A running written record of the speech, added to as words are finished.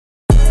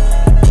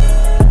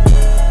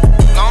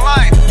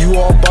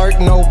No bark,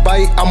 no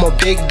bite, I'm a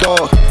big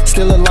dog.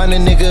 Still a line a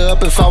nigga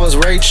up if I was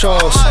Ray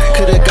Charles.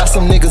 Could've got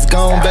some niggas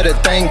gone, better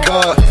thank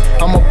God.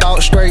 I'm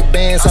about straight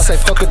bands, I say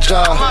fuck a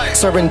job.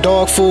 Serving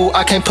dog food,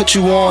 I can't put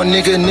you on,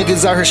 nigga.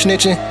 Niggas out here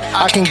snitching,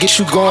 I can get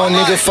you going,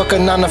 nigga. Fuck a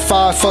 9 to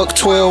 5, fuck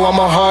 12, I'm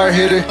a hard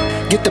hitter.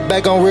 Get the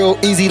bag on real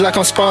easy like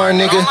I'm sparring,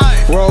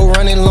 nigga. Roll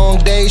running long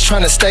days,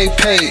 tryna stay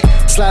paid.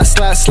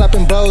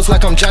 Slapping blows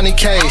like I'm Johnny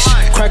Cage.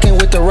 Cracking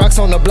with the rocks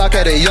on the block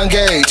at a young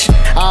age.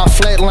 I'll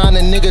flatline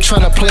a nigga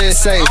tryna play it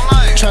safe.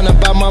 Tryna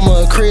buy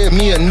mama a crib,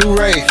 me a new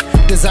rave.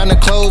 Designer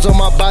clothes on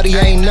my body,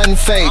 ain't nothing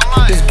fake.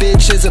 This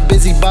bitch is a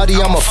busybody,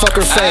 I'ma fuck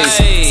her face.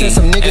 Send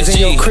some niggas in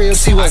your crib,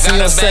 see what's in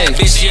your safe.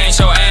 Bitch, she ain't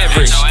so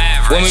average.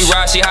 When we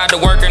ride, she hide to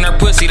work in her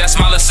pussy, that's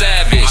my little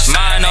savage.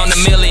 Mine on the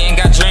million,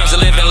 got dreams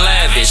of living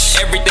lavish.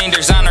 Everything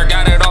designer,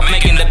 got it off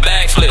making the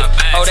backflip.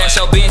 Oh, that's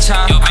your bitch,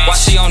 huh? Why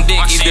she on dick?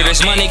 Either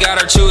this money got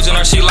her choosing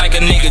or she like a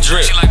nigga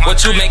drip.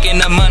 What you making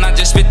the money? I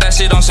just spit that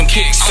shit on some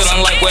kicks.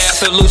 Feeling like where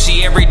after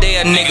Lucy, every day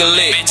a nigga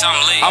lit.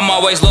 I'm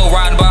always low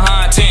riding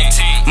behind 10.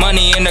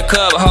 Money in the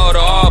cup holder,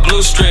 all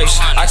blue strips.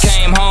 I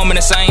came home and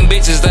the same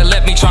bitches that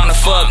left me tryna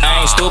fuck.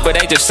 I ain't stupid,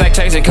 they just sack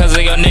chasing cause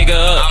of your nigga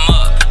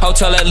up.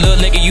 Hotel that little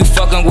nigga you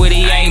fucking with,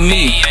 he ain't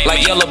me.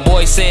 Like Yellow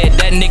Boy said,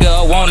 that nigga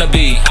a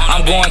wannabe.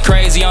 I'm going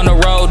crazy on the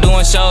road,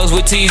 doing shows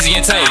with Teezy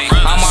and Tape.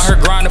 I'm out here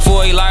grinding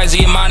for Elijah,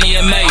 Imani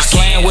and Mace.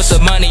 Playing with the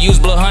money, use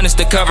blue hundreds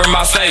to cover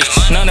my face.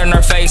 None in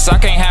her face, I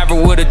can't have her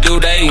with a due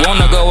date.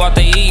 Wanna go out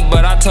to eat,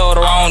 but I told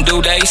her I don't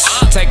do dates.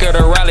 Take her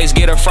to rallies,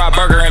 get a fried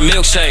burger and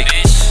milkshake.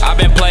 I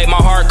been played my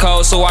heart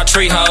code, so I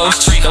treat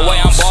hoes. The way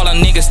I'm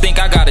ballin', niggas think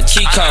I got a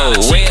cheat code.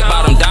 Red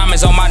bottom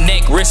diamonds on my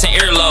neck, wrist and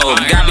earlobe.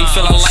 Got me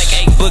feeling like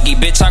a boogie,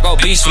 bitch, I go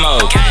beast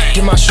mode.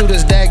 Get my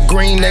shooters that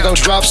green, they gon'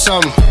 drop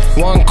something.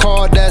 One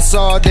call, that's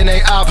all, then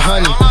they op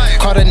hunting.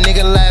 Caught a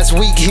nigga last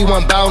week, he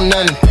wasn't bout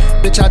nothing.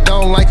 Bitch, I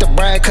don't like to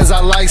brag cause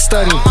I like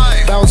stunning.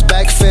 Bounce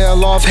back,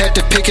 fell off, had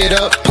to pick it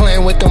up.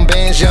 Playing with them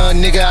bands, young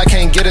nigga, I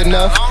can't get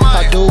enough.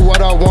 I do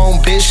what I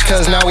want, bitch,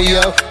 cause now we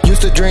up.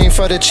 Used to dream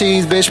for the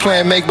cheese, bitch,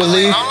 playing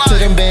make-believe. Till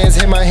them bands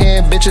hit my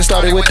hand, bitches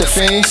started with the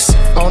fiends.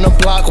 On the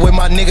block with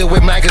my nigga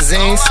with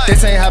magazines.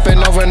 This ain't happen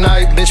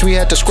overnight, bitch, we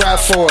had to scrap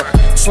for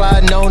it.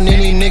 Sliding on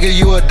any nigga,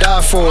 you would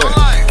die for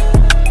it.